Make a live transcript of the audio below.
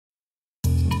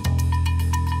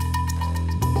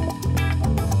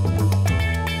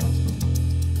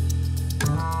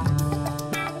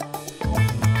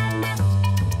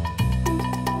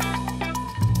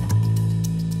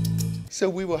So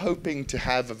we were hoping to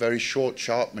have a very short,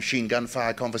 sharp, machine gun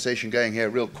fire conversation going here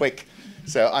real quick.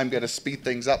 So I'm going to speed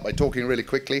things up by talking really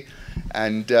quickly.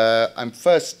 And I'm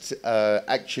first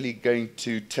actually going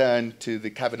to turn to the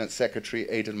Cabinet Secretary,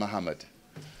 Aiden Mohammed.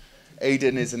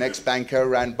 Aiden is an ex-banker,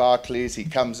 ran Barclays. He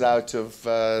comes out of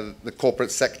the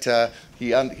corporate sector.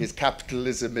 His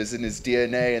capitalism is in his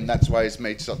DNA, and that's why he's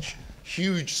made such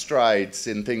huge strides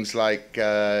in things like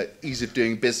ease of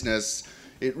doing business.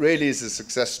 It really is a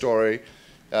success story.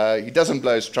 He doesn't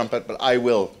blow his trumpet, but I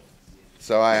will.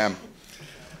 So I am.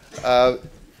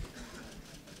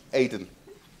 Aiden,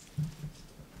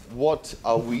 what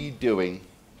are we doing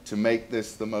to make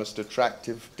this the most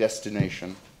attractive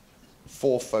destination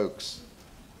for folks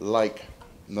like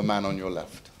the man on your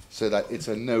left, so that it's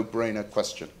a no-brainer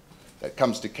question that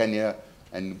comes to Kenya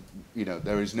and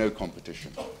there is no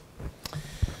competition?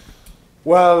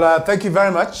 Well, thank you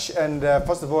very much. And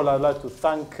first of all, I'd like to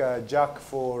thank Jack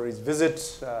for his visit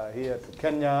here to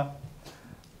Kenya.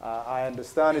 I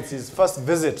understand it's his first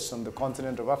visit on the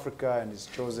continent of Africa, and he's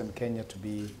chosen Kenya to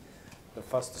be the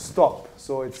first stop.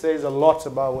 So it says a lot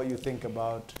about what you think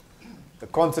about the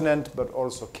continent, but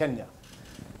also Kenya.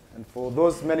 And for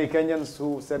those many Kenyans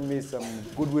who send me some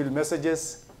goodwill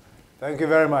messages, thank you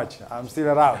very much. I'm still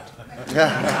around.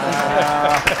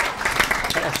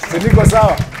 Siniko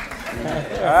sawa.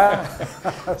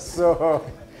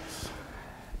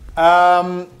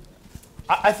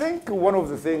 I think one of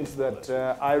the things that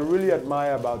I really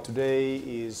admire about today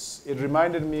is it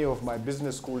reminded me of my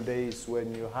business school days,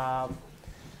 when you have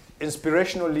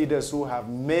inspirational leaders who have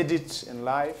made it in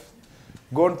life,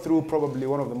 gone through probably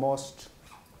one of the most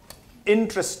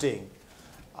interesting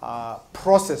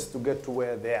process to get to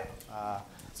where they are.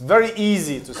 It's very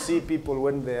easy to see people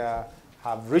when they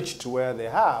have reached where they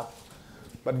have,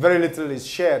 but very little is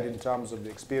shared in terms of the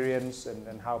experience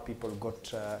and how people go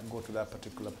to that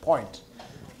particular point.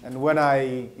 And when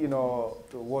I, to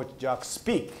watch Jack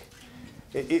speak,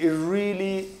 it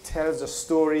really tells a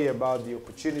story about the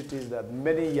opportunities that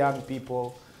many young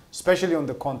people, especially on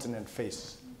the continent,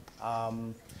 face.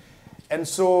 And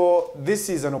so this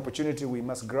is an opportunity we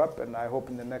must grab, and I hope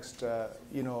in the next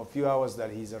few hours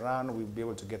that he's around, we'll be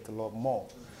able to get a lot more.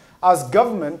 As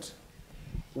government,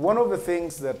 one of the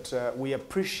things that we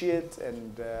appreciate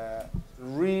and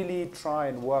really try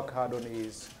and work hard on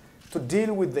is to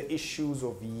deal with the issues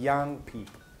of young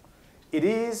people. It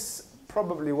is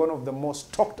probably one of the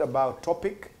most talked about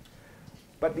topic,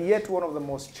 but yet one of the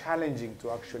most challenging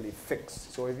to actually fix.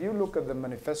 So if you look at the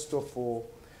manifesto for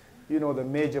the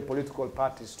major political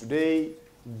parties today,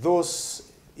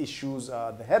 those issues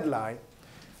are the headline,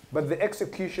 but the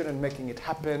execution and making it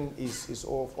happen is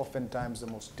oftentimes the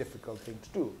most difficult thing to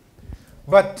do.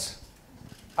 But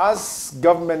as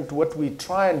government, what we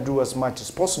try and do as much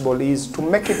as possible is to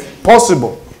make it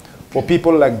possible for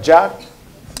people like Jack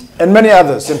and many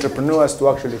others, entrepreneurs, to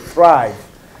actually thrive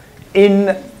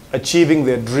in achieving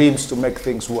their dreams to make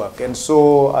things work. And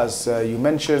so, as you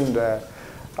mentioned,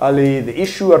 Ali, the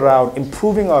issue around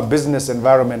improving our business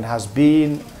environment has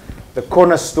been the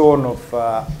cornerstone of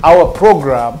our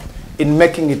program in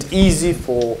making it easy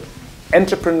for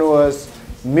entrepreneurs,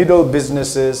 middle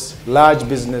businesses, large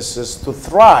businesses to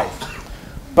thrive.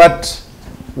 But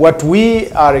what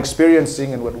we are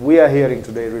experiencing and what we are hearing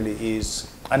today really is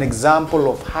an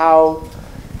example of how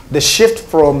the shift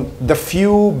from the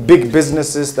few big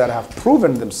businesses that have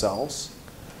proven themselves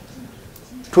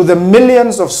to the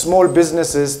millions of small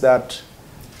businesses that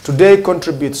today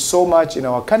contribute so much in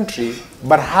our country,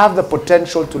 but have the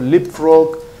potential to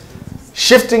leapfrog,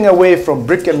 shifting away from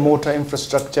brick and mortar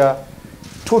infrastructure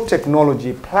to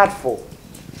technology platform.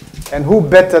 And who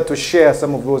better to share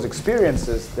some of those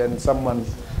experiences than someone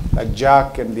like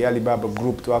Jack and the Alibaba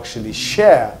group to actually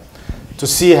share, to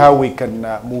see how we can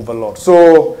move a lot.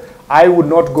 So I would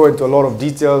not go into a lot of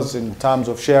details in terms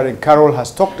of sharing. Carol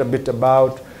has talked a bit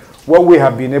about what we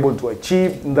have been able to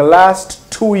achieve. In the last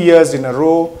 2 years in a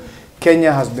row,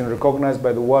 Kenya has been recognized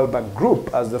by the World Bank Group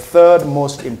as the third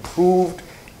most improved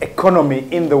economy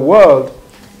in the world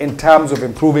in terms of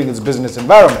improving its business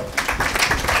environment.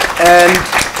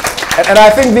 And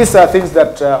I think these are things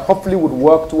that hopefully would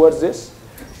work towards this.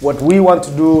 What we want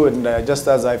to do, and just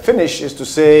as I finish, is to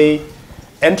say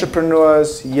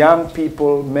entrepreneurs, young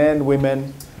people, men,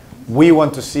 women, we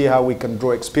want to see how we can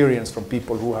draw experience from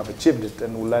people who have achieved it.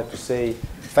 And we'd like to say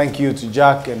thank you to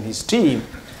Jack and his team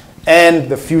and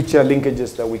the future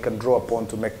linkages that we can draw upon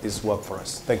to make this work for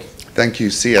us. Thank you. Thank you,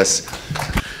 CS.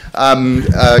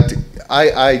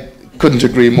 I couldn't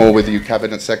agree more with you,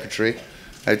 Cabinet Secretary.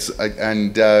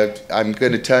 I'm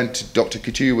going to turn to Dr.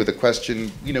 Kituyu with a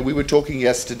question. You know, we were talking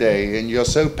yesterday, and you're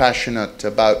so passionate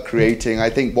about creating,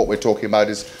 I think what we're talking about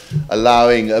is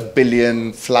allowing 1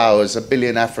 billion flowers, 1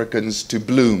 billion Africans to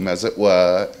bloom, as it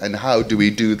were, and how do we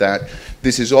do that?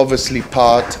 This is obviously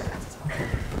part,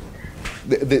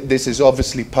 Dr.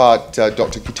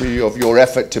 Kituyu, of your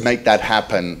effort to make that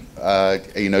happen,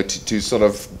 you know, to sort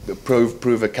of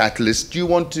prove a catalyst. Do you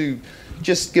want to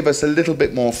just give us a little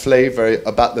bit more flavor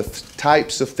about the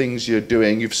types of things you're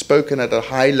doing? You've spoken at a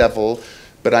high level,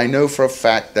 but I know for a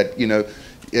fact that, you know,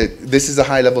 this is a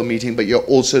high-level meeting, but you're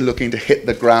also looking to hit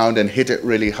the ground and hit it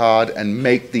really hard and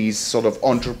make these sort of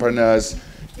entrepreneurs,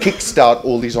 kickstart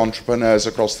all these entrepreneurs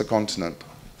across the continent.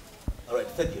 All right,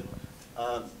 thank you.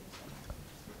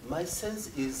 My sense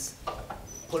is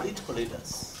political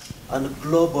leaders and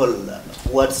global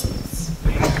wordsmiths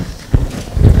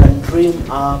can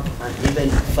dream up and even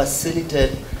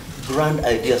facilitate grand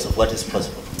ideas of what is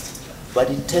possible. But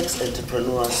it takes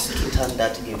entrepreneurs to turn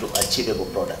that into achievable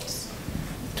products.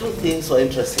 2 things were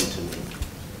interesting to me.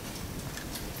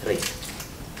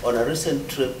 3. On a recent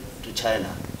trip to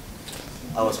China,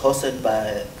 I was hosted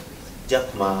by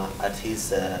Jack Ma at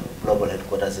his global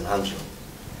headquarters in Hangzhou.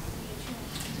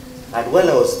 And while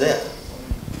I was there,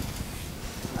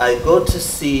 I got to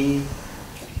see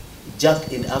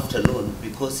Jack in the afternoon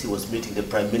because he was meeting the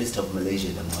Prime Minister of Malaysia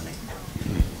in the morning.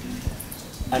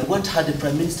 And what had the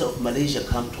Prime Minister of Malaysia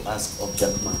come to ask of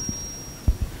Jack Ma?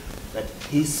 That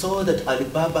he saw that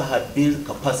Alibaba had built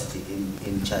capacity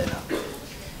in China.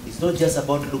 It's not just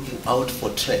about looking out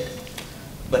for trade,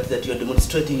 but that you're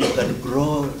demonstrating you can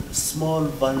grow small,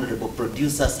 vulnerable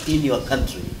producers in your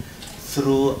country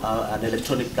through an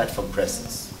electronic platform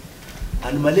presence.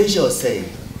 And Malaysia was saying,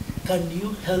 can you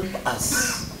help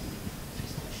us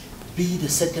be the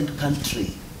second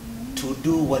country to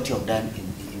do what you have done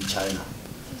in China?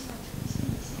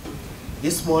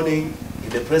 This morning, in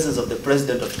the presence of the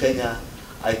President of Kenya,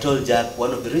 I told Jack,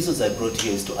 one of the reasons I brought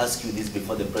you is to ask you this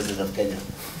before the President of Kenya.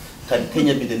 Can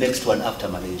Kenya be the next one after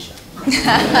Malaysia?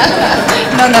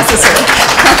 Not necessary.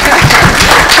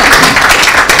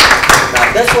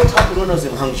 Now, that's what happened when I was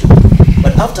in Hangzhou.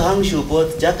 But after Hangzhou,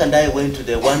 both Jack and I went to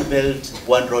the One Belt,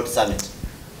 One Road Summit,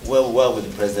 where we were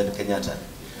with President Kenyatta.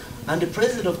 And the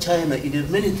President of China, in the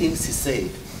many things he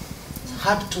said,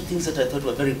 had 2 things that I thought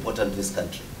were very important in this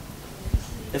country.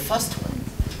 The first one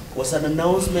was an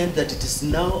announcement that it is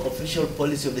now official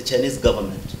policy of the Chinese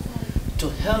government to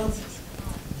help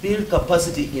build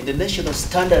capacity in the National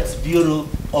Standards Bureau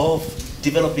of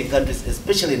developing countries,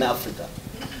 especially in Africa,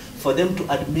 for them to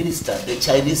administer the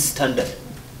Chinese standard,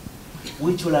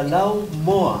 which will allow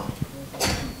more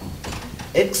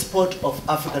export of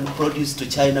African produce to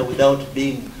China without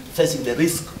facing the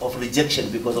risk of rejection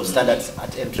because of standards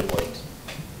at entry point.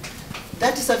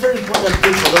 That is a very important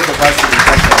thing for those of us in the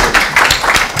country.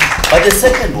 But the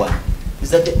second one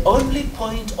is that the only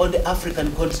point on the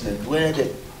African continent where the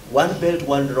One Belt,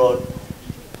 One Road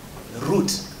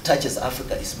route touches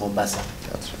Africa is Mombasa.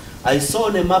 That's right. I saw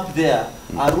on a map there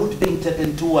a route being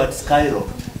taken towards Cairo.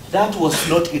 That was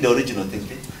not in the original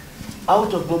thinking.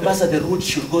 Out of Mombasa, the route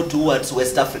should go towards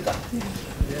West Africa.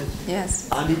 Yes.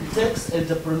 And it takes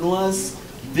entrepreneurs,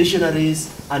 visionaries,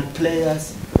 and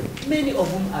players, many of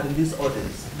whom are in this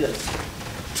audience,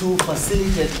 to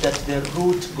facilitate that the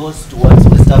route goes towards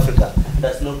West Africa,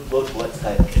 does not go towards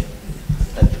Cairo.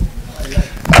 Thank you.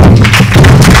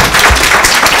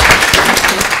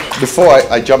 Before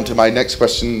I jump to my next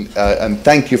question, and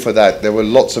thank you for that, there were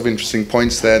lots of interesting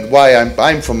points there. Why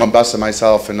I'm from Mombasa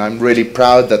myself, and I'm really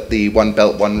proud that the One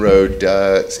Belt, One Road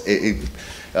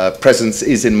presence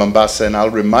is in Mombasa, and I'll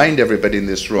remind everybody in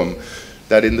this room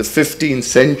that in the 15th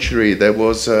century there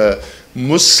was a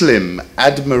Muslim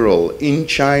admiral in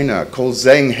China called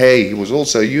Zheng He. He was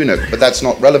also a eunuch, but that's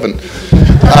not relevant,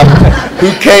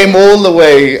 who came all the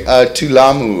way to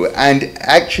Lamu, and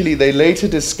actually they later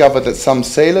discovered that some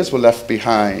sailors were left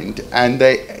behind, and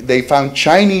they found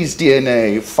Chinese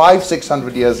DNA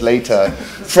 500-600 years later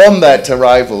from that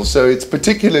arrival. So it's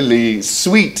particularly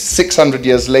sweet 600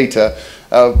 years later.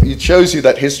 It shows you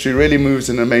that history really moves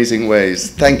in amazing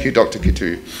ways. Thank you, Dr.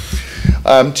 Kituyu.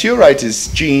 To your right is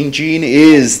Jean. Jean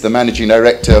is the Managing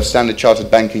Director of Standard Chartered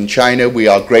Bank in China. We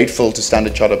are grateful to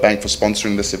Standard Chartered Bank for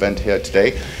sponsoring this event here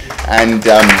today. And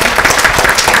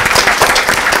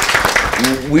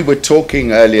we were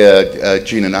talking earlier,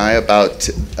 Jean and I, about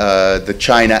the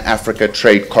China-Africa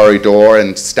trade corridor,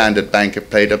 and Standard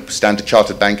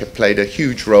Chartered Bank have played a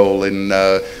huge role in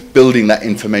building that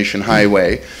information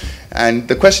highway. And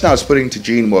the question I was putting to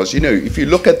Jean was, you know, if you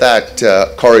look at that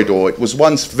corridor, it was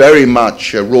once very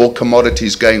much raw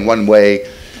commodities going one way,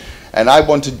 And I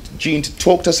wanted Jean to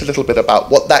talk to us a little bit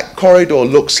about what that corridor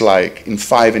looks like in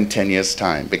 5 and 10 years'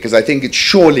 time, because I think it's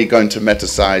surely going to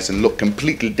metasize and look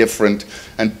completely different,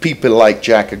 and people like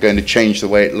Jack are going to change the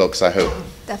way it looks, I hope.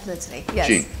 Definitely, yes.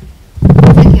 Jean.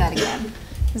 Thank you again.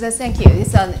 So thank you.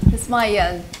 It's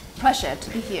my pleasure to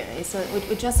be here.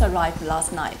 We just arrived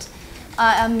last night.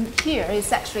 Here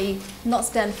is actually not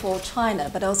stand for China,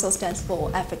 but also stands for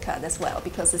Africa as well,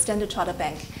 because the Standard Chartered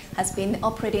Bank has been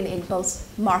operating in both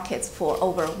markets for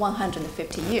over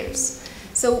 150 years.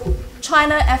 So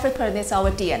China, Africa is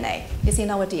our DNA. It's in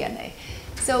our DNA.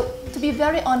 So to be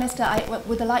very honest, I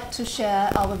would like to share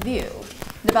our view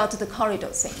about the corridor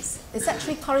things. It's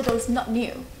actually, corridor is not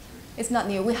new. It's not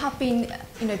new. We have been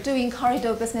doing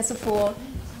corridor business for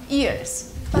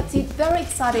years, but we're very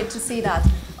excited to see that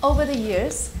over the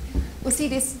years, we see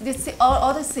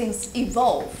all these things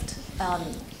evolved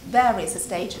various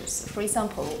stages. For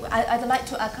example, I'd like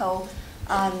to echo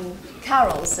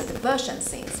Carol's the version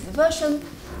things. The version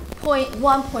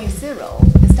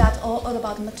 1.0 is that all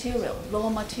about material, raw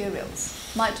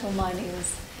materials, micro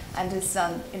minings, and this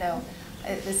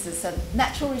this is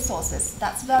natural resources.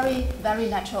 That's very, very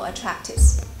natural, attractive.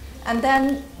 And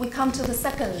then we come to the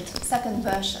second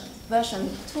version. Version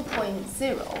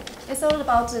 2.0 is all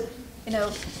about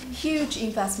huge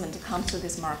investment to come to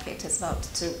this market. It's about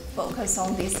to focus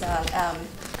on these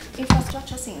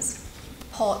infrastructure things,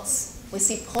 ports. We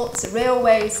see ports,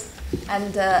 railways,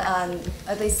 and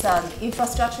these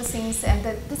infrastructure things. And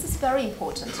this is very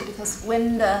important because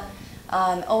when the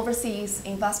overseas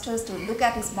investors to look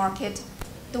at this market,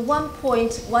 the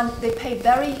 1.1 they pay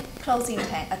very close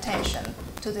attention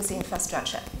to this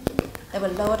infrastructure. They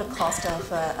will lower the cost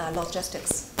of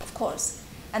logistics, of course.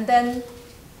 And then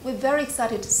we're very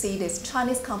excited to see these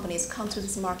Chinese companies come to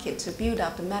this market to build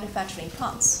up the manufacturing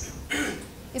plants.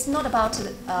 It's not about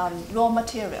raw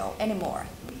material anymore.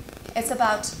 It's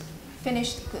about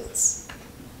finished goods.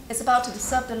 It's about to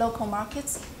serve the local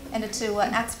markets and to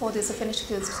export these finished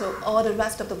goods to all the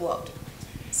rest of the world.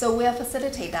 So we are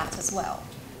facilitate that as well.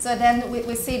 So then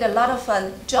we see a lot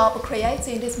of job created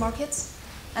in these markets.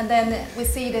 And then we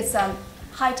see this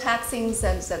high-tech things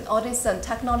and all these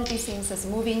technology things is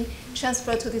moving,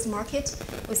 transfer to this market.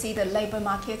 We see the labor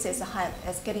market is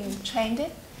getting trained.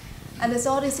 And there's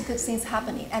all these good things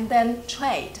happening. And then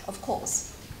trade, of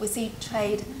course. We see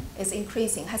trade is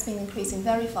increasing, has been increasing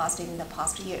very fast in the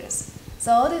past years.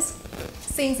 So all these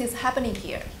things is happening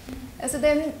here. And so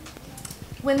then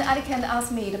when Alican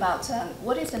asked me about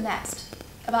what is the next,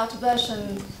 about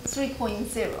version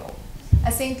 3.0, I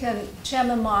think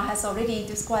Chairman Ma has already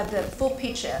described the full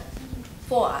picture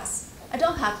for us. I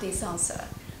don't have this answer.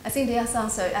 I think the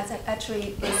answer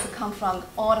actually is to come from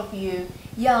all of you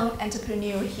young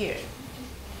entrepreneurs here.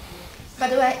 By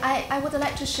the way, I would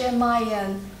like to share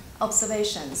my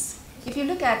observations. If you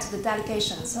look at the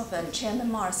delegations of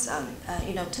Chairman Ma's,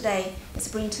 today is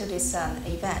bring to this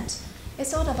event.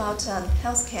 It's all about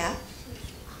healthcare,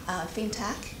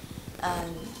 fintech,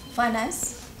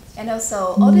 finance, and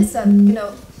also all these,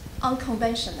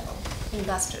 unconventional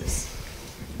investors.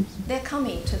 They're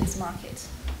coming to this market.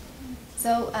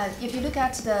 So if you look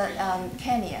at the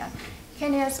Kenya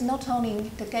is not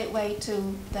only the gateway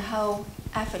to the whole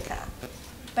Africa,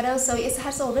 but also it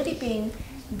has already been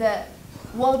the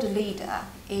world leader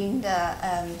in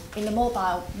the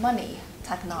mobile money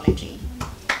technology,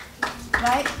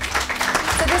 right?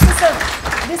 So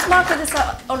this market has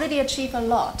already achieved a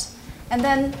lot. And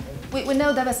then we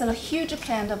know there is a huge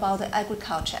plan about the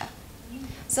agriculture.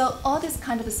 So all these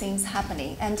kind of things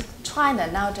happening. And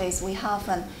China nowadays, we have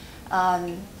an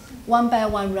one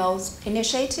Belt One Road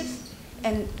initiative.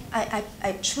 And I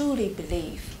truly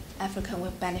believe Africa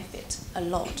will benefit a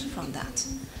lot from that.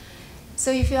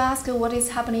 So if you ask what is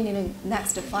happening in the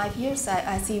next 5 years,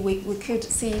 I see we could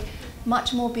see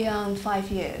much more beyond 5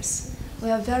 years. We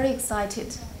are very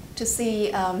excited to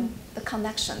see the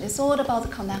connection. It's all about the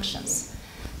connections.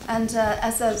 And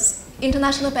as an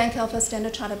international bank of a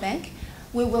Standard Chartered Bank,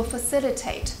 we will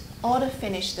facilitate all the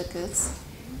finished goods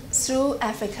through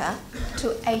Africa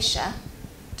to Asia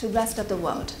to the rest of the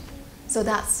world. So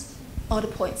that's all the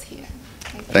points here.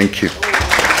 Thank you.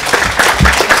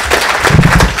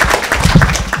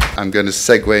 I'm going to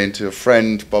segue into a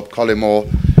friend, Bob Collymore.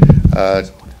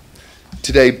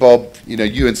 Today, Bob, you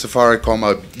and Safaricom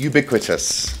are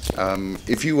ubiquitous.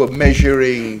 If you were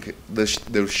measuring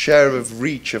the share of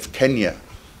reach of Kenya,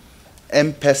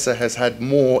 M-Pesa has had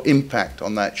more impact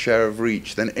on that share of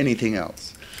reach than anything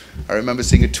else. I remember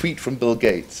seeing a tweet from Bill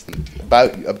Gates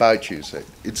about you. So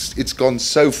it's gone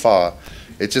so far.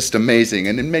 It's just amazing.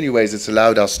 And in many ways, it's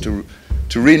allowed us to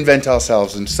reinvent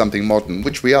ourselves into something modern,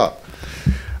 which we are.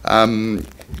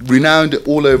 renowned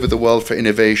all over the world for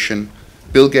innovation.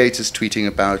 Bill Gates is tweeting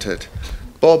about it.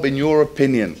 Bob, in your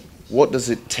opinion, what does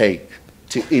it take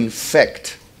to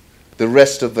infect the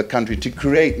rest of the country, to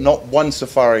create not one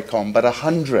Safaricom, but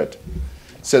 100,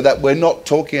 so that we're not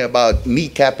talking about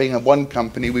kneecapping of one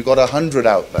company, we've got 100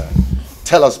 out there?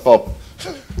 Tell us, Bob.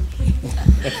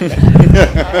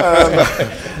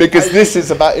 Because this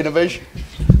is about innovation.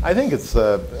 I think it's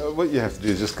what you have to do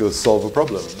is just go solve a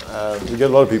problem. You get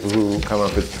a lot of people who come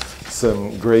up with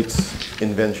some great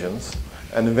inventions,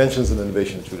 and inventions and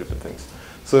innovation are two different things.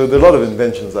 So there are a lot of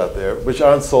inventions out there which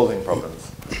aren't solving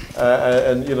problems.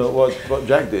 And you know what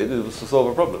Jack did was to solve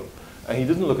a problem, and he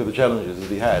didn't look at the challenges that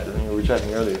he had. And we were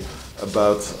chatting earlier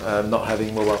about not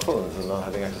having mobile phones and not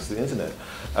having access to the internet,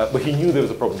 but he knew there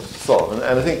was a problem to solve. And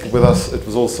I think with us it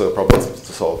was also a problem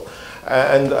to solve.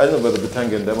 And I don't know whether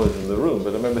Batanga and Demo is in the room,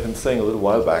 but I remember him saying a little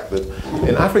while back that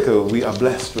in Africa we are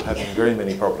blessed with having very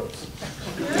many problems.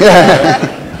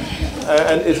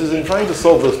 And it is in trying to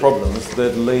solve those problems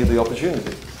that lay the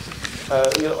opportunity.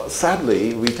 You know,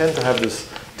 sadly, we tend to have this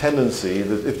tendency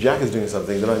that if Jack is doing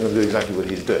something, then I'm going to do exactly what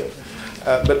he's doing.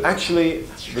 But actually,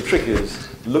 the trick is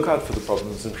look out for the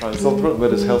problems and try and solve the problem,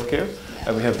 whether it's healthcare,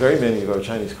 and we have very many of our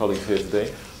Chinese colleagues here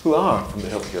today who are from the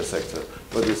healthcare sector,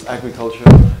 whether it's agriculture,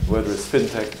 whether it's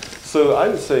fintech. So I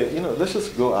would say, you know, let's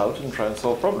just go out and try and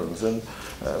solve problems. And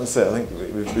so I think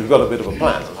we've got a bit of a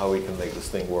plan on how we can make this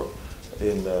thing work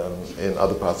in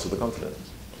other parts of the continent.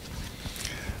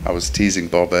 I was teasing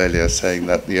Bob earlier, saying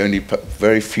that the only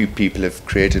very few people have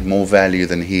created more value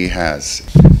than he has.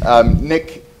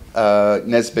 Nick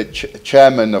Nesbitt,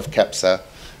 chairman of CEPSA,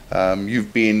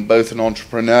 you've been both an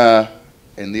entrepreneur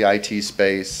in the IT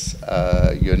space.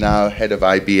 You're now head of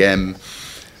IBM.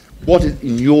 What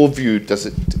in your view does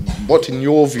it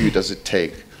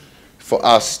take for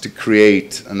us to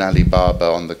create an Alibaba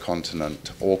on the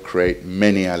continent, or create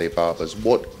many Alibabas?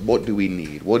 What do we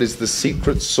need? What is the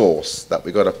secret sauce that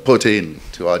we've got to put in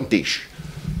to our dish?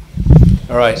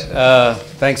 All right.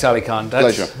 Thanks, Ali Khan.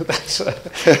 Pleasure.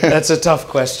 That's a tough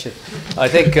question. I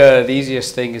think the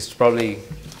easiest thing is to probably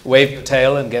wave your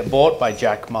tail and get bought by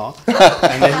Jack Ma.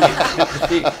 And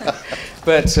then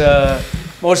but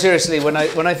more seriously, when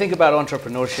I think about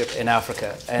entrepreneurship in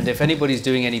Africa, and if anybody's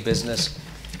doing any business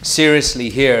seriously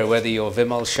here, whether you're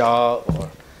Vimal Shah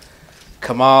or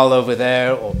Kamal over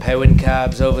there or Pewin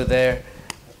Cabs over there,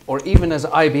 or even as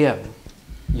IBM,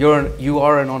 you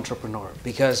are an entrepreneur,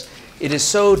 because it is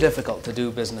so difficult to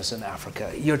do business in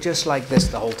Africa. You're just like this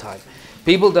the whole time.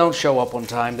 People don't show up on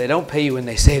time. They don't pay you when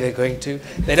they say they're going to.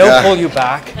 They don't call you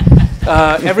back.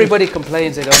 Everybody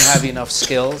complains they don't have enough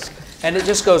skills. And it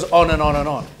just goes on and on and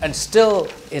on. And still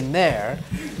in there,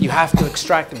 you have to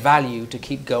extract value to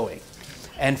keep going.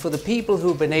 And for the people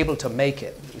who've been able to make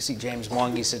it, you see James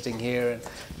Mwangi sitting here and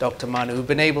Dr. Manu, who've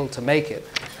been able to make it,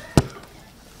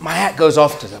 my hat goes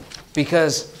off to them.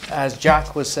 Because as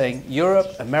Jack was saying,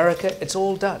 Europe, America, it's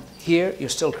all done. Here, you're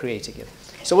still creating it.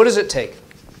 So what does it take?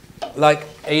 Like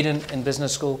Aiden in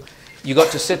business school, you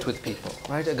got to sit with people,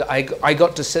 right? I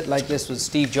got to sit like this with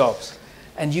Steve Jobs.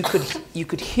 And you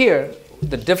could hear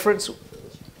the difference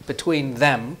between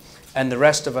them and the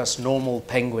rest of us normal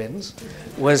penguins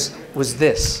was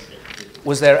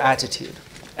their attitude.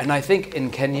 And I think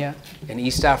in Kenya, in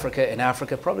East Africa, in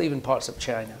Africa, probably even parts of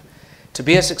China, to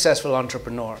be a successful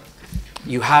entrepreneur,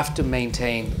 you have to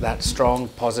maintain that strong,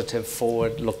 positive,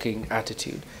 forward-looking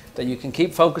attitude, that you can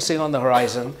keep focusing on the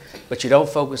horizon, but you don't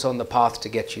focus on the path to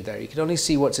get you there. You can only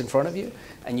see what's in front of you,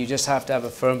 and you just have to have a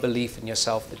firm belief in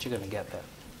yourself that you're going to get there.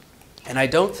 And I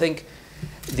don't think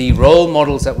the role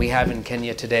models that we have in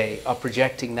Kenya today are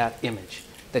projecting that image,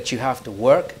 that you have to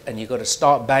work and you've got to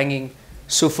start banging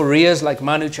sufurias like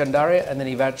Manu Chandaria, and then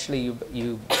eventually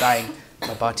you bang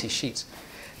mabati sheets.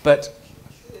 But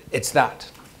it's that.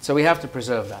 So we have to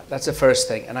preserve that. That's the first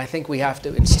thing. And I think we have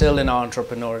to instill in our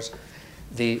entrepreneurs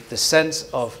the sense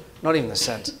of, not even the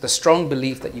sense, the strong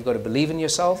belief that you've got to believe in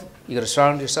yourself, you've got to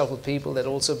surround yourself with people that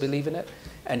also believe in it,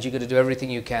 and you've got to do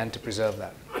everything you can to preserve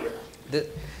that.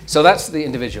 So that's the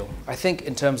individual. I think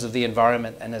in terms of the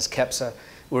environment, and as CEPSA,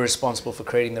 we're responsible for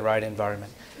creating the right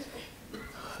environment.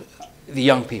 The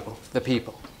young people, the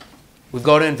people. We've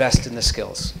got to invest in the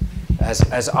skills. As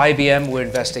IBM, we're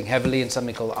investing heavily in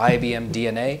something called IBM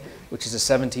DNA, which is a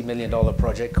 $70 million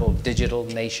project called Digital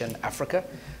Nation Africa,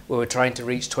 where we're trying to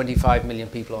reach 25 million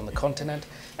people on the continent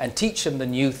and teach them the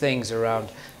new things around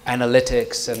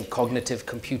analytics and cognitive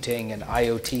computing and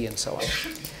IoT and so on.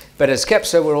 But as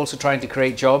CEPSA, we're also trying to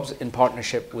create jobs in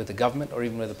partnership with the government or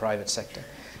even with the private sector.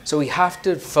 So we have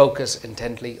to focus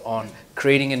intently on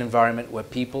creating an environment where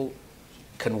people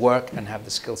can work and have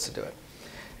the skills to do it.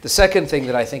 The second thing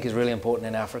that I think is really important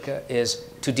in Africa is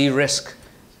to de-risk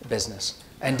business.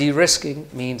 And de-risking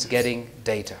means getting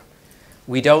data.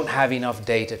 We don't have enough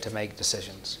data to make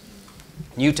decisions.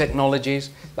 New technologies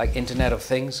like Internet of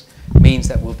Things means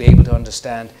that we'll be able to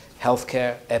understand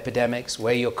healthcare, epidemics,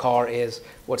 where your car is,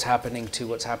 what's happening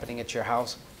at your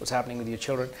house, what's happening with your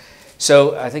children.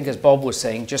 So I think, as Bob was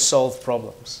saying, just solve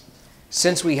problems.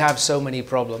 Since we have so many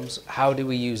problems, how do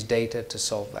we use data to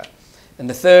solve that? And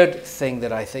the third thing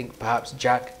that I think perhaps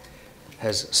Jack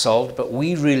has solved, but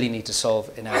we really need to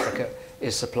solve in Africa,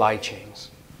 is supply chains.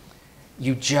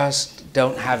 You just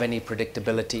don't have any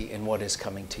predictability in what is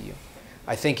coming to you.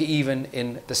 I think even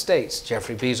in the States,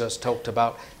 Jeffrey Bezos talked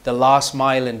about the last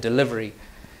mile in delivery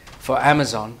for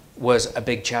Amazon was a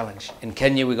big challenge. In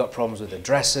Kenya, we got problems with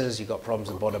addresses, you got problems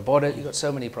with border, you got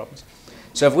so many problems.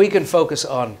 So if we can focus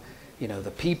on,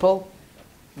 the people,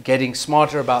 getting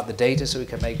smarter about the data so we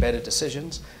can make better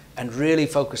decisions, and really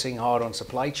focusing hard on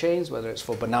supply chains, whether it's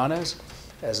for bananas,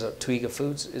 as Twiga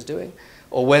Foods is doing,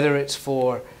 or whether it's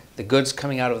for the goods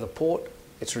coming out of the port,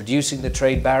 it's reducing the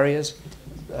trade barriers,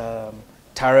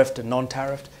 tariffed and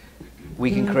non-tariffed,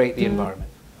 we can create the environment.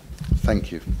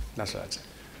 Thank you. That's what I'd say.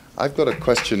 I've got a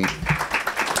question.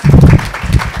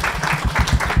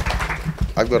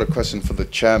 I've got a question for the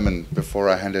chairman before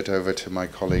I hand it over to my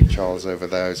colleague Charles over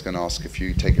there, who's going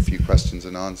to take a few questions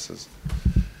and answers.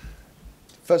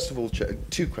 First of all,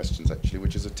 two questions actually,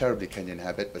 which is a terribly Kenyan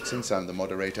habit, but since I'm the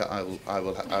moderator, I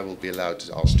will be allowed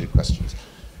to ask two questions.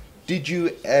 Did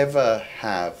you ever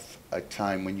have a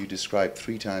time when you described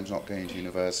 3 times not going to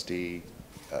university,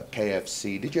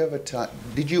 KFC?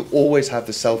 Did you always have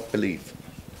the self-belief?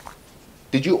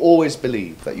 Did you always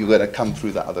believe that you were going to come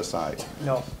through the other side?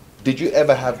 No. Did you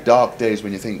ever have dark days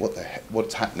when you think, what the heck,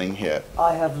 what's happening here?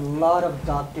 I have a lot of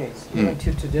dark days. Even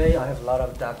till today, I have a lot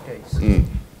of dark days.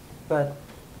 But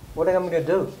what am I going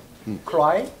to do?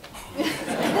 Cry? You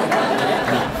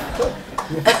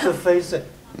have to face it.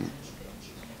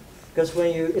 Because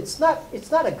when it's not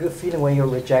a good feeling when you're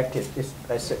rejected.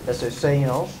 As I say,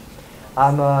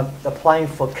 I'm applying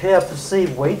for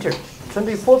KFC waiter.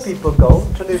 24 people go,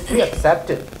 23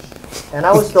 accepted, and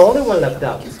I was the only one left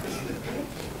out.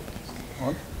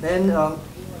 Then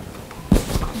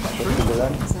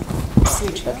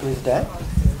battery is dead.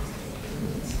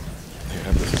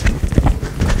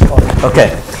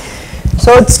 Okay,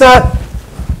 so it's not.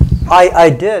 I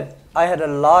had a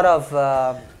lot of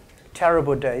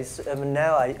terrible days. And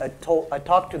now I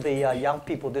talked to the young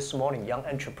people this morning, young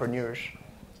entrepreneurs,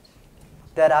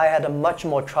 that I had a much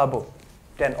more trouble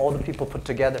than all the people put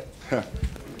together.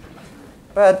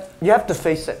 But you have to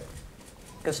face it,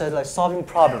 because it's like solving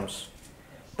problems.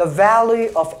 The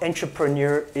value of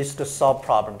entrepreneur is to solve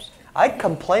problems. I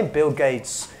complained Bill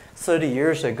Gates 30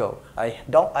 years ago. I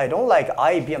don't like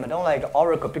IBM, I don't like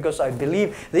Oracle, because I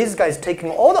believe these guys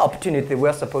taking all the opportunity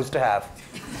we're supposed to have.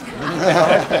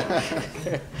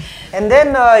 And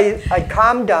then I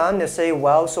calm down and say,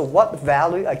 well, so what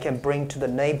value I can bring to the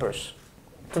neighbors,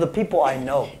 to the people I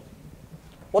know?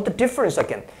 What the difference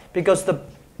again? Because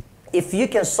if you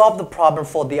can solve the problem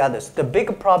for the others, the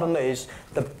bigger problem is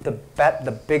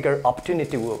the bigger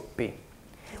opportunity will be.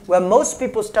 When most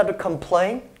people start to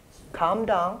complain, calm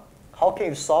down. How can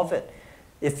you solve it?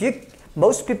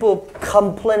 Most people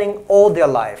complaining all their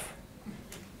life,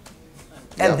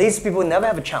 and these people never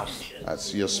have a chance.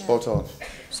 You're spot on.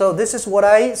 So this is what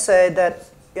I say, that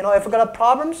if I got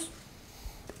problems,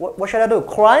 what should I do?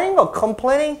 Crying or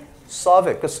complaining? Solve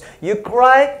it. Because you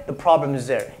cry, the problem is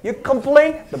there. You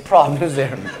complain, the problem is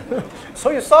there.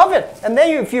 So you solve it. And then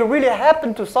if you really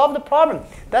happen to solve the problem,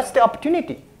 that's the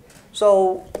opportunity.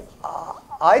 So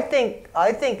I think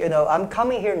I'm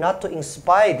coming here not to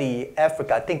inspire the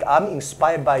Africa. I think I'm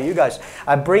inspired by you guys.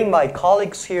 I bring my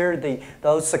colleagues here,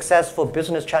 those successful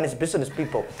Chinese business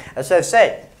people. As I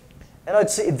said,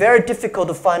 it's very difficult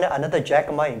to find another Jack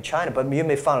Ma in China, but you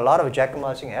may find a lot of Jack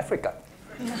Ma's in Africa.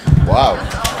 Wow.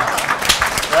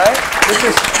 Right?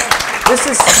 This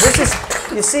is.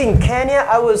 You see, in Kenya,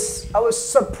 I was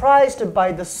surprised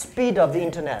by the speed of the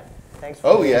internet. Thanks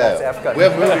for Africa. We're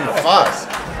moving fast.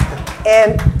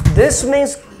 And this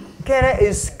means Kenya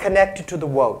is connected to the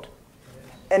world.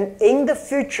 And in the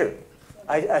future,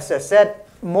 as I said,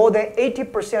 more than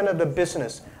 80% of the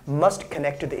business must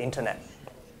connect to the internet.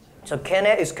 So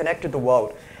Kenya is connected to the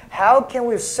world. How can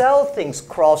we sell things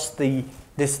across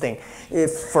this thing?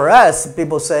 If for us,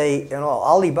 people say,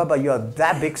 Alibaba, you are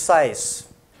that big size,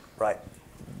 right?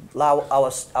 Our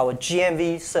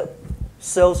GMV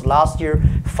sales last year,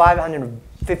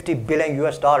 $550 billion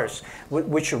US,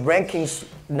 which rankings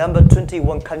number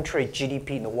 21 country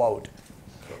GDP in the world.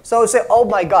 So we say, oh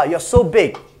my God, you're so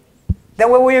big. then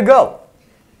where will you go?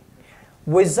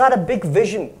 Without a big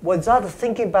vision, without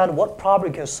thinking about what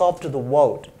problem you can solve to the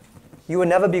world, you will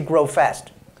never grow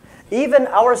fast. Even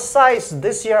our size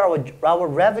this year, our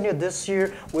revenue this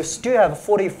year, we still have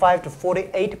 45 to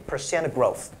 48%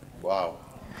 growth. Wow.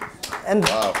 And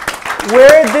Wow.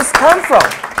 where did this come from?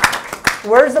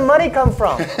 Where does the money come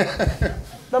from?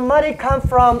 The money comes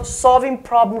from solving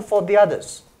problems for the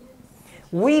others.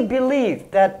 We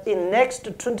believe that in next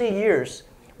 20 years,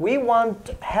 we want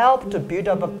to help to build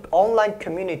up an online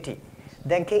community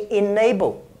that can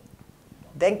enable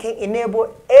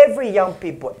every young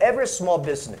people, every small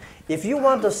business. If you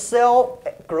want to sell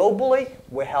globally,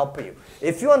 we help you.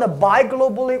 If you want to buy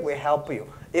globally, we help you.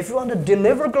 If you want to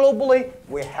deliver globally,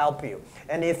 we help you.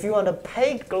 And if you want to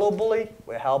pay globally,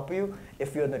 we help you.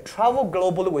 If you want to travel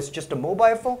globally with just a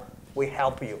mobile phone, we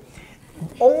help you.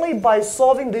 Only by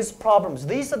solving these problems,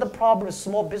 these are the problems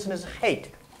small businesses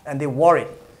hate and they worry.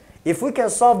 If we can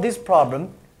solve this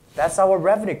problem, that's our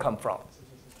revenue come from.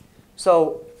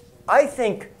 So I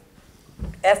think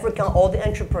African, all the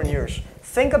entrepreneurs,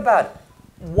 think about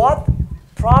what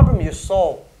problem you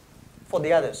solve for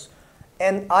the others.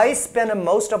 And I spend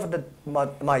most of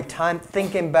my time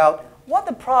thinking about what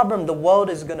the problem the world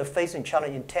is going to face in China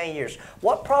in 10 years.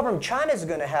 What problem China is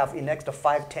going to have in the next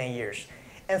 5, 10 years.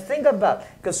 And think about,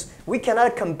 because we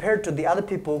cannot compare to the other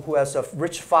people who has a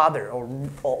rich father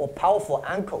or powerful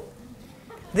uncle.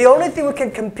 The only thing we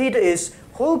can compete is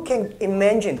who can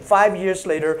imagine 5 years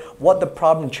later what the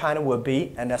problem in China will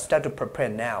be and start to prepare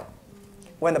now.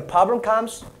 When the problem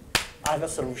comes, I have a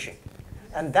solution.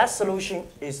 And that solution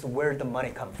is where the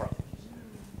money comes from.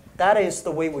 That is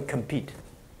the way we compete.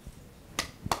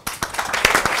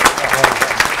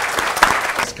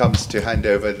 This comes to hand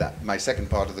over my second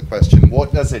part of the question.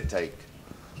 What does it take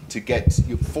to get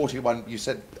you 41, you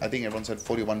said, I think everyone said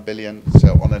 41 billion.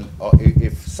 So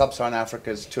if sub-Saharan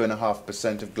Africa is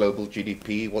 2.5% of global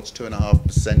GDP, what's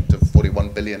 2.5% of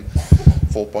 41 billion?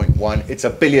 4.1. It's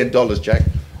 $1 billion, Jack.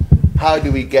 How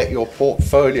do we get your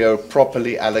portfolio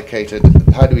properly allocated?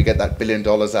 How do we get that $1 billion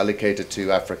allocated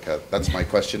to Africa? That's my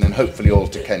question, and hopefully all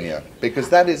to Kenya, because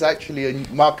that is actually a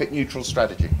market-neutral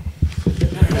strategy.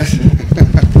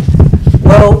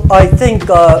 Well, I think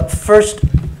first,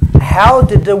 how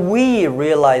did we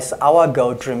realize our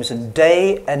goal dreams in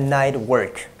day and night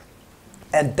work,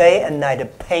 and day and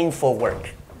night painful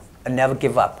work, and never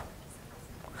give up,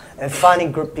 and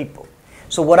finding good people.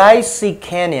 So what I see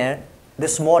Kenya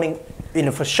this morning,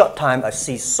 for a short time, I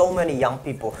see so many young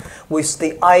people with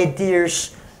the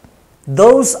ideas.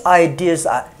 Those ideas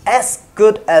are as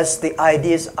good as the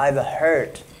ideas I've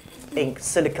heard in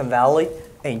Silicon Valley,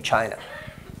 in China.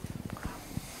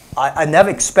 I never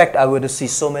expect I would see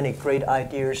so many great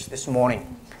ideas this morning.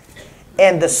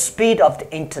 And the speed of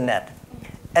the internet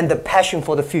and the passion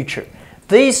for the future.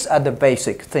 These are the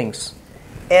basic things.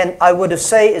 And I would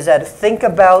say is that think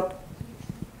about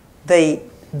the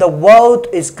world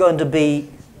is going to be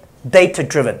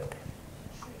data-driven.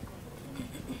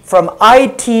 From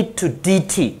IT to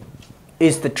DT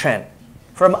is the trend.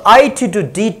 From IT to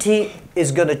DT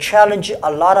is going to challenge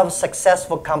a lot of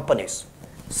successful companies,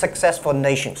 successful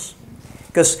nations.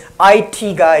 Because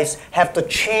IT guys have to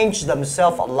change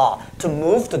themselves a lot to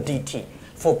move to DT.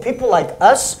 For people like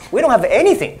us, we don't have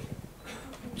anything.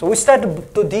 So we start to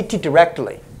do DT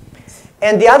directly.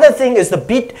 And the other thing is the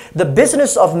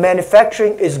business of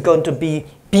manufacturing is going to be,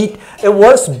 it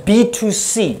was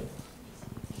B2C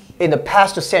in the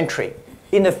past century.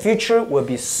 In the future, will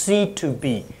be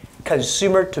C2B,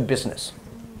 consumer to business.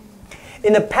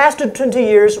 In the past 20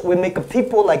 years, we make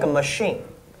people like a machine.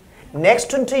 Next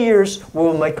 20 years, we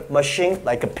will make machine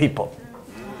like a people.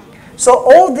 So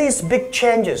all these big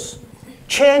changes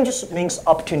means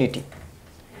opportunity.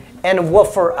 And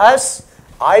what for us,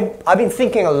 I've been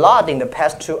thinking a lot in the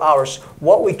past 2 hours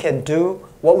what we can do,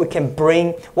 what we can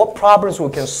bring, what problems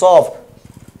we can solve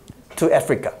to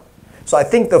Africa. So I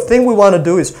think the thing we want to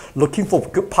do is looking for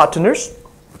good partners.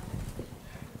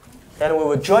 And we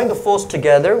will join the force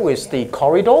together with the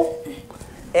corridor.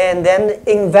 And then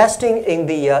investing in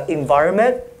the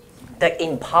environment that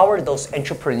empower those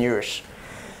entrepreneurs.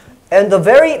 And the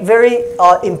very, very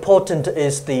important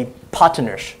is the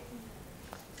partners.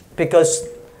 Because,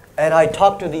 and I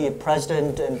talked to the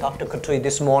president and Dr. Katui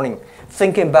this morning,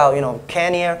 thinking about,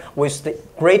 Kenya with the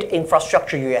great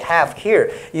infrastructure you have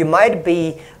here, you might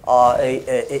be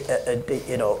a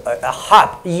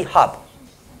hub, e-hub,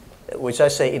 which I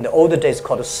say in the older days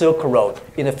called the Silk Road,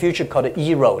 in the future called the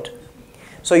E-Road.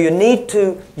 So you need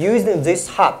to use this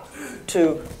hub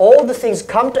to all the things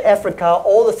come to Africa,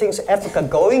 all the things Africa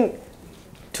going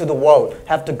to the world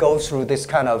have to go through this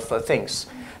kind of things.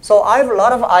 So I have a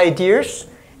lot of ideas,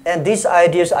 and these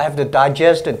ideas I have to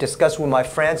digest and discuss with my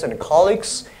friends and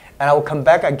colleagues, and I will come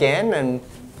back again and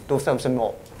do something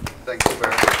more. Thank you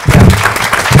very much.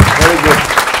 Very good.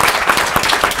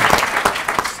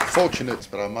 Fortunate,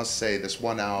 but I must say this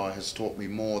 1 hour has taught me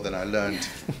more than I learned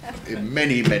in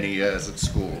many, many years at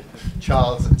school.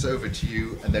 Charles, it's over to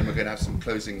you, and then we're going to have some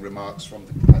closing remarks from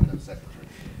the Cabinet Secretary.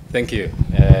 Thank you.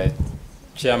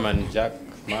 Chairman Jack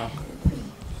Ma,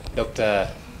 Dr.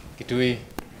 Kitui,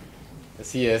 the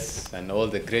CS, and all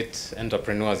the great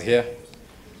entrepreneurs here.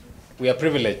 We are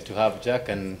privileged to have Jack,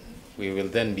 and we will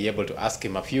then be able to ask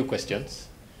him a few questions.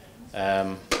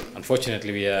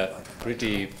 Unfortunately, we are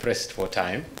pretty pressed for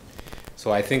time,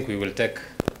 so I think we will take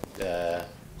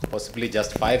possibly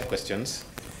just 5 questions.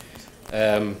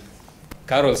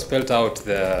 Carol spelled out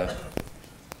the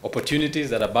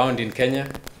opportunities that abound in Kenya.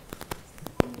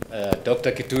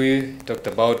 Dr. Kitui talked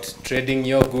about trading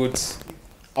your goods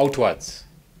outwards.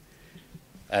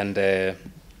 And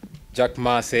Jack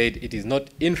Ma said it is not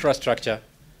infrastructure,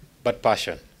 but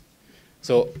passion.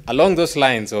 So along those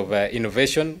lines of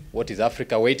innovation, what is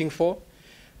Africa waiting for?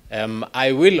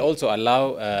 I will also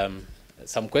allow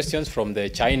some questions from the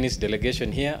Chinese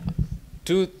delegation here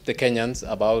to the Kenyans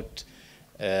about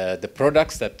the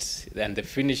products that and the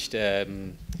finished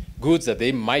goods that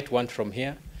they might want from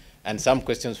here, and some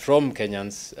questions from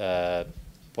Kenyans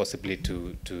possibly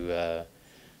to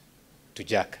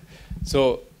Jack.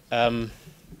 So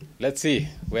let's see,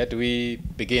 where do we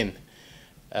begin?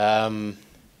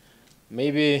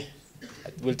 Maybe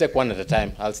we'll take one at a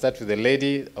time. I'll start with the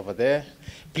lady over there.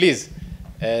 Please,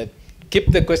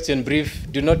 keep the question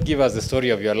brief. Do not give us the story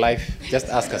of your life. Just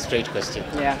ask a straight question.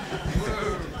 Yeah.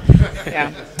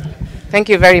 Yeah. Thank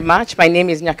you very much. My name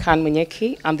is Nyakan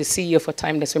Munyeki. I'm the CEO for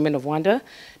Timeless Women of Wonder,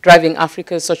 driving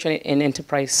Africa's social and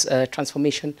enterprise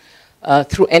transformation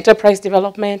through enterprise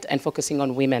development and focusing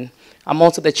on women. I'm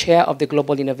also the chair of the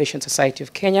Global Innovation Society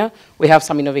of Kenya. We have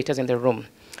some innovators in the room.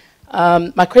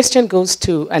 My question goes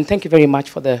to, and thank you very much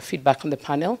for the feedback on the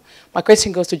panel. My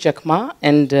question goes to Jack Ma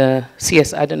and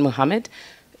CS Adan Mohammed.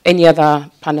 Any other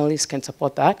panelists can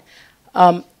support that.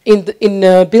 In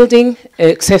building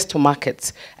access to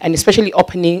markets, and especially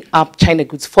opening up China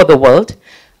goods for the world,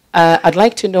 I'd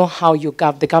like to know how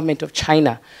the government of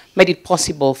China made it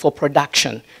possible for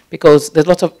production, because there's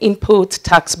lots of input,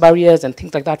 tax barriers, and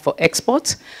things like that for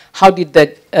exports. How did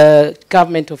the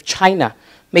government of China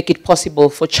make it possible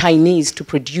for Chinese to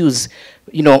produce,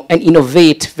 and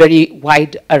innovate very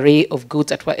wide array of goods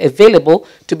that were available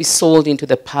to be sold into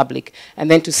the public?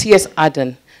 And then to CS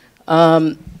Adan,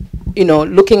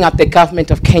 looking at the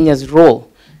government of Kenya's role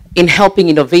in helping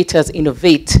innovators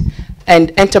innovate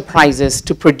and enterprises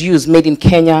to produce made in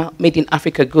Kenya, made in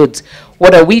Africa goods,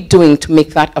 what are we doing to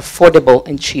make that affordable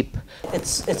and cheap?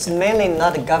 It's mainly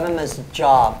not the government's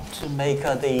job to make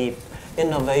the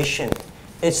innovation.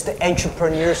 It's the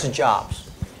entrepreneurs' jobs.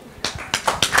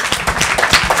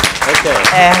 Okay.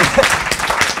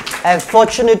 And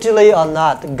fortunately or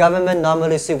not, the government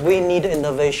normally say we need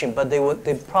innovation, but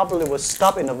they probably will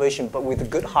stop innovation, but with a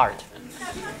good heart.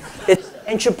 It's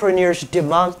entrepreneurs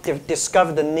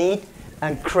discover the need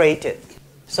and create it.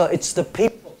 So it's the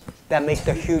people that make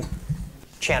the huge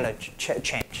change.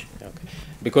 Okay.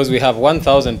 Because we have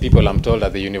 1,000 people, I'm told,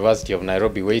 at the University of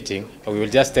Nairobi waiting, we will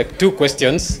just take 2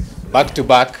 questions back to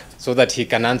back so that he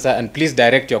can answer. And please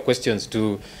direct your questions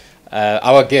to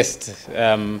our guest.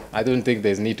 I don't think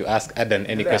there's need to ask Adan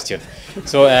any question.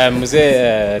 So,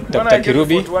 Dr.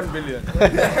 Kirubi. 1 billion.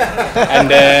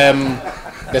 And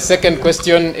the second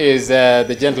question is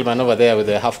the gentleman over there with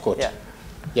the half coat. Yeah.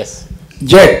 Yes.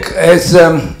 Jack, as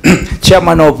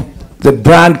chairman of the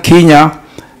brand Kenya,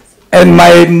 and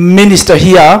my minister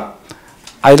here,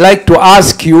 I'd like to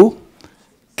ask you,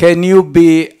 can you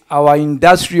be our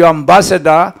industrial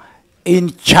ambassador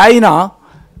in China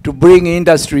to bring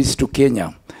industries to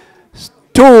Kenya?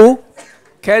 2,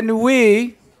 can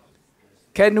we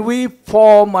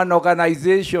form an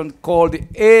organization called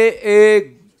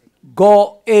AAGO-A,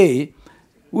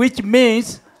 which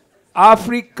means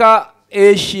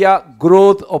Africa-Asia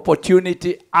Growth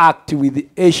Opportunity Act with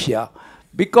Asia?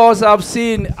 Because I've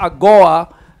seen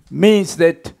AGOA means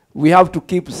that we have to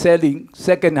keep selling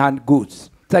second-hand goods.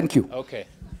 Thank you. Okay.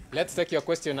 Let's take your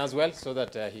question as well so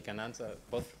that he can answer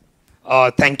both.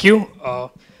 Thank you.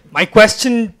 My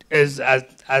question is,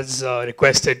 as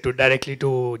requested, directly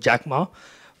to Jack Ma.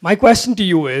 My question to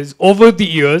you is, over the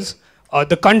years,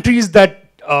 the countries that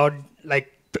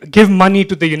give money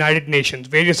to the United Nations.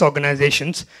 Various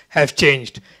organizations have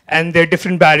changed, and there are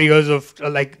different barriers of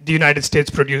like the United States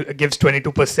gives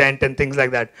 22% and things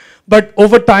like that. But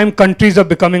over time, countries are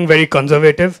becoming very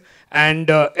conservative,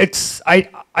 and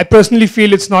I personally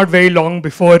feel it's not very long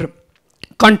before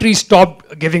countries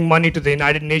stop giving money to the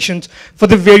United Nations for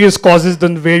the various causes, the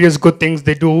various good things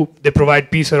they do. They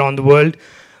provide peace around the world.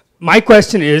 My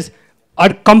question is,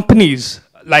 are companies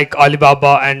like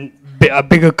Alibaba and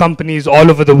bigger companies all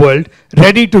over the world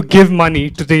ready to give money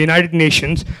to the United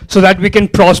Nations so that we can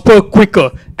prosper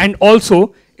quicker? And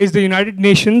also, is the United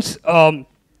Nations,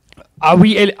 are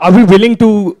we willing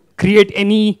to create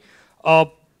any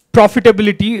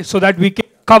profitability so that we can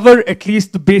cover at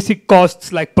least the basic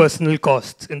costs like personal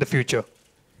costs in the future?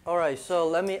 All right, so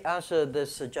let me answer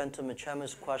this gentleman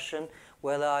chairman's question,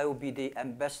 whether I will be the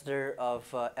ambassador of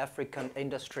African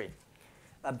industry.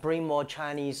 Bring more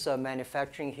Chinese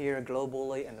manufacturing here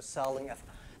globally and selling.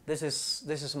 This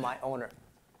is my honor.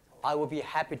 I will be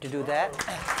happy to do that.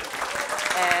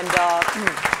 And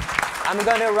I'm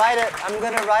going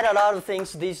to write a lot of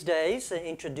things these days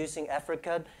introducing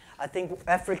Africa. I think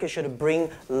Africa should bring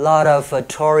a lot of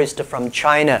tourists from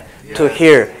China to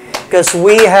here, because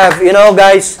we have, you know,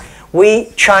 guys,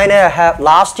 China have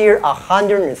last year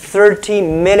 130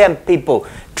 million people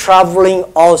traveling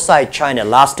outside China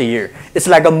last year. It's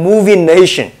like a movie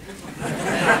nation.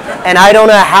 And I don't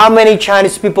know how many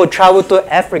Chinese people travel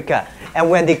to Africa. And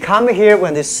when they come here,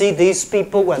 when they see these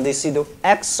people, when they see the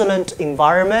excellent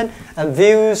environment and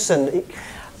views, and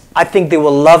I think they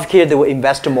will love here, they will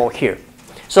invest more here.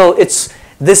 So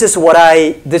this is what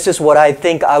I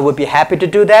think I would be happy to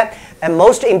do that. And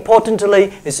most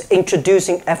importantly is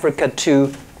introducing Africa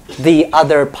to the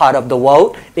other part of the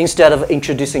world instead of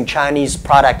introducing Chinese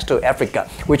products to Africa,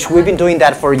 which we've been doing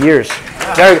that for years.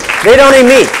 They don't need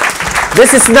me.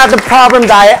 This is not the problem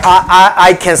that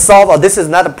I can solve, or this is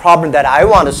not the problem that I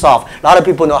want to solve. A lot of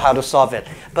people know how to solve it.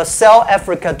 But sell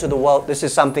Africa to the world, this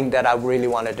is something that I really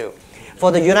want to do.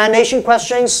 For the United Nations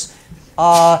questions,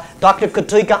 Dr.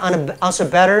 Kutuika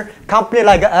answered better. Company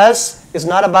like us is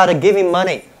not about giving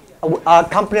money. A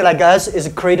company like us is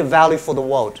create value for the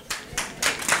world.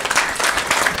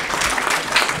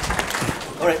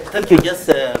 All right, thank you. Just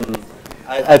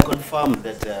I confirm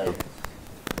that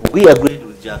we agreed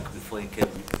with Jack before he came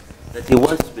that he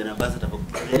wants to be an ambassador for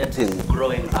creating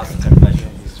growing African version.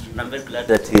 And I'm very glad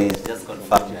that he just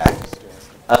confirmed that.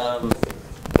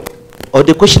 On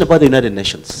the question about the United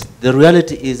Nations, the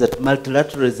reality is that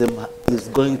multilateralism is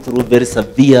going through very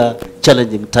severe,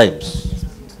 challenging times.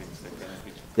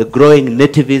 The growing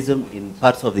nativism in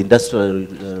parts of the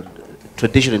industrial,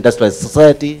 traditional industrialized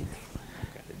society,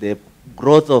 the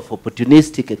growth of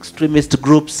opportunistic extremist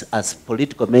groups as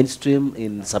political mainstream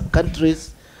in some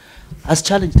countries has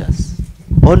challenged us.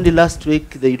 Only last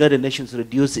week, the United Nations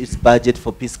reduced its budget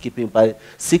for peacekeeping by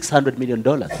 $600 million.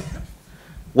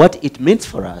 What it means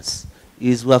for us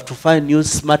is we have to find new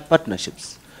smart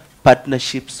partnerships.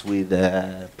 Partnerships with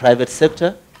the private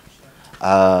sector,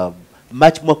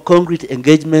 much more concrete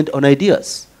engagement on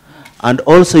ideas. And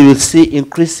also you'll see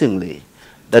increasingly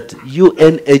that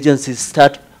UN agencies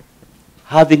start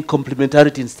having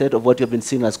complementarity instead of what you've been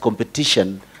seeing as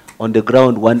competition on the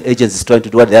ground. One agency is trying to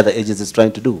do what the other agency is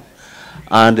trying to do.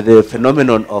 And the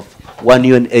phenomenon of one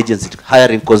UN agency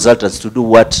hiring consultants to do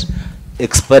what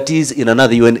expertise in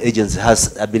another UN agency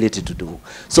has ability to do.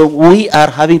 So we are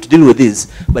having to deal with this,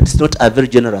 but it's not a very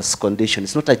generous condition.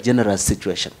 It's not a generous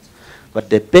situation. But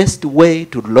the best way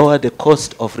to lower the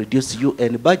cost of reduced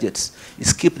UN budgets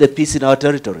is keep the peace in our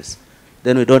territories.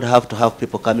 Then we don't have to have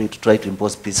people coming to try to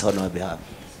impose peace on our behalf.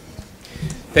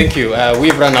 Thank you.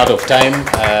 We've run out of time.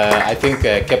 I think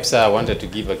Kepsa wanted to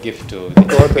give a gift to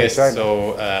the guests.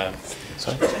 So,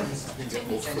 sorry?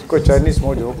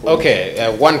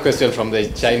 Okay, one question from the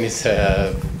Chinese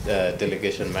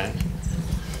delegation man.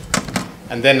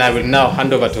 And then I will now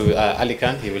hand over to Ali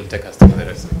Khan. He will take us through the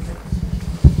rest.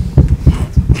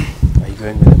 Are you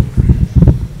going with it?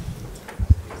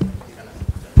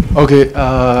 Okay,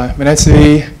 when I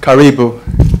say Karibu.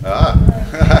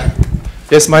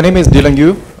 Yes, my name is Dylan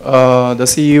Yu, the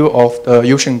CEO of the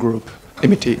Yushin Group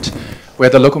Limited. We're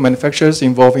the local manufacturers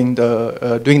involving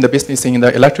doing the business in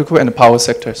the electrical and power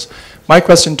sectors. My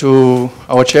question to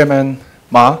our chairman,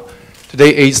 Ma,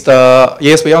 today is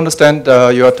yes, we understand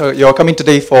you're coming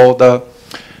today to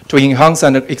enhance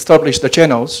and establish the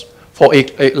channels for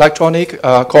electronic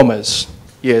commerce.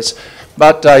 Yes,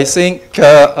 but I think,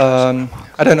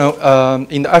 I don't know,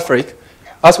 in Africa,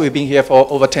 as we've been here for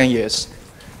over 10 years,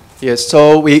 yes,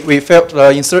 so we felt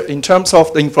in terms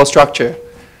of the infrastructure,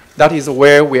 that is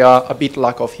where we are a bit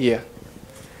lack of here.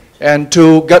 And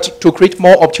to create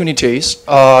more opportunities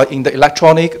in the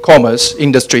electronic commerce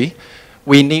industry,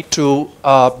 we need to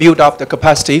build up the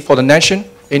capacity for the nation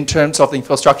in terms of the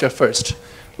infrastructure first,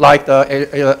 like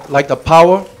the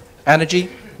power, energy,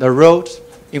 the roads,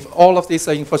 all of these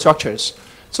infrastructures.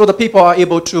 So the people are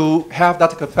able to have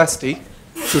that capacity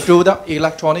to do the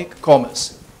electronic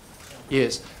commerce.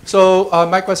 Yes. So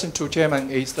my question to Chairman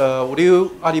is, would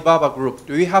you, Alibaba Group,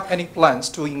 do you have any plans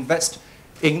to invest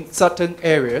in certain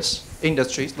areas,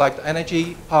 industries, like the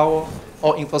energy, power,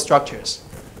 or infrastructures,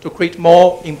 to create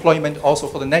more employment also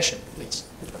for the nation, please?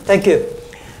 Thank you.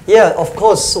 Yeah, of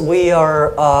course, we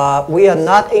are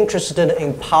not interested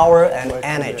in power and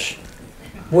energy.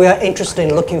 We are interested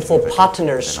in looking for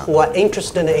partners who are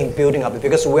interested in building up,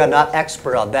 because we are not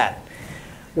expert on that.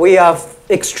 We are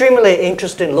extremely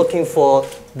interested in looking for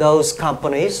those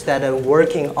companies that are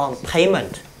working on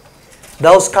payment.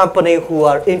 Those companies who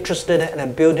are interested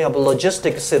in building up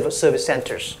logistics service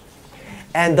centers.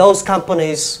 And those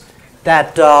companies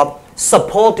that are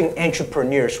supporting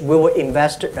entrepreneurs, we will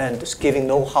invest and giving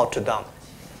know-how to them.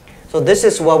 So this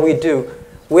is what we do.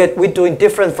 We're doing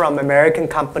different from American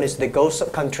companies. They go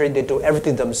some country, they do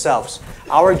everything themselves.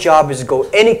 Our job is to go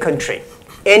any country,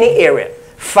 any area,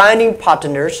 finding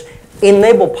partners,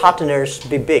 enable partners to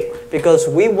be big, because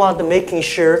we want to making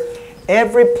sure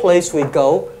every place we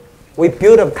go, we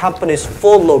build up companies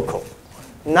for local,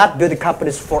 not build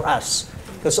companies for us.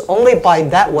 Because only by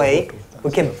that way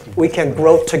we can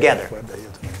grow together.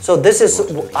 So this is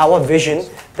our vision,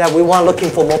 that we want looking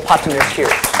for more partners here.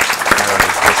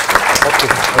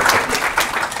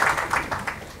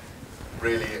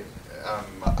 Really,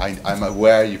 I'm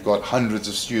aware you've got hundreds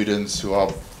of students who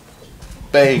are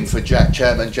baying for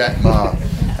Chairman Jack Ma,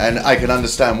 and I can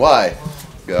understand why.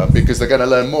 Because they're going to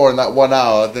learn more in that 1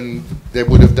 hour than they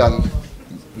would have done.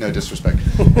 No disrespect.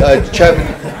 Chairman,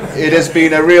 it has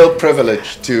been a real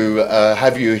privilege to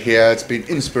have you here. It's been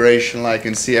inspirational. I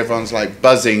can see everyone's like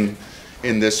buzzing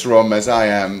in this room, as I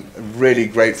am. Really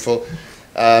grateful.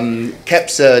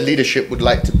 KEPSA leadership would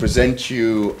like to present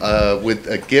you with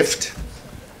a gift,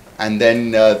 and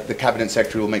then the Cabinet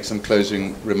Secretary will make some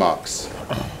closing remarks.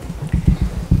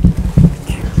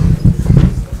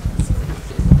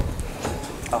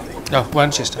 No, why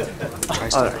don't you start?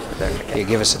 Here,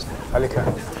 give us a... As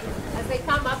they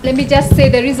come up, let me just say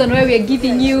the reason why we are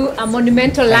giving you a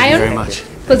monumental lion. Thank you very much.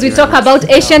 Because we talk about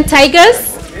Asian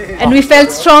tigers, and we felt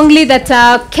strongly that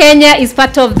Kenya is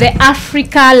part of the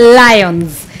Africa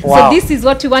lions. Wow. So this is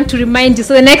what we want to remind you.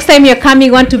 So the next time you're coming,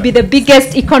 you want to be the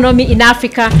biggest economy in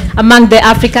Africa among the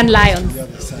African lions.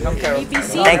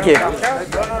 Thank you.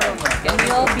 Can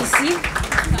you all be seen?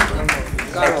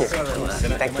 Thank you.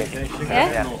 Thank you.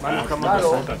 Yeah?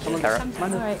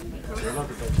 Right.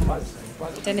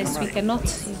 Dennis, we cannot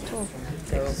talk.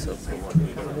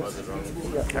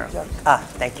 Ah,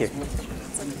 thank you.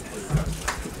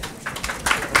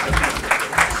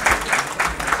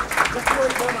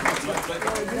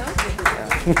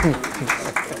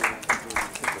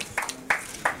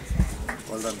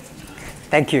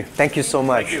 Thank you. Thank you so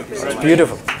much. It's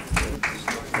beautiful.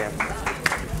 Yeah.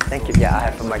 Thank you. Yeah, I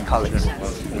have from my colleagues.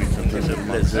 It's a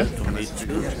pleasure to meet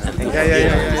you.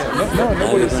 No,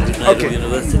 okay.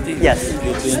 University. Yes.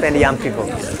 Spend young people.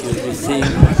 You'll be seeing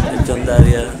the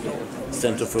Chandaria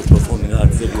Center for Performing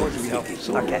Arts.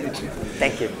 Okay.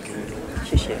 Thank you.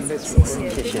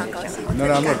 No,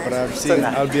 I'm not, but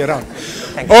I'll be around.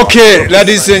 Okay,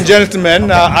 ladies and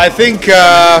gentlemen, I think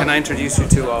Can I introduce you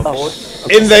to our board?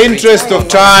 in the interest of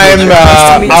time,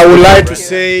 I would like to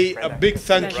say a big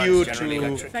thank you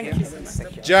to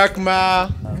Jack Ma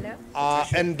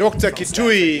and Dr.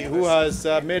 Kitui, who has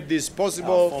made this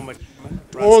possible,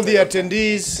 all the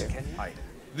attendees.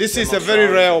 This is a very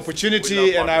rare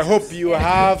opportunity, and I hope you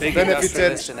have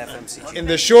benefited in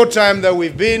the short time that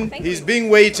we've been. He's being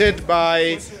weighted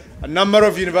by a number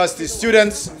of university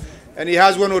students, and he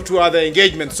has 1 or 2 other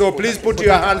engagements. So please put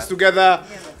your hands together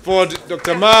for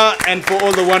Dr. Ma and for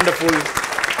all the wonderful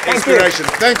inspiration.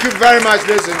 Thank you very much,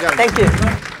 ladies and gentlemen. Thank you.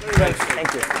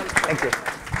 Thank you. Thank you.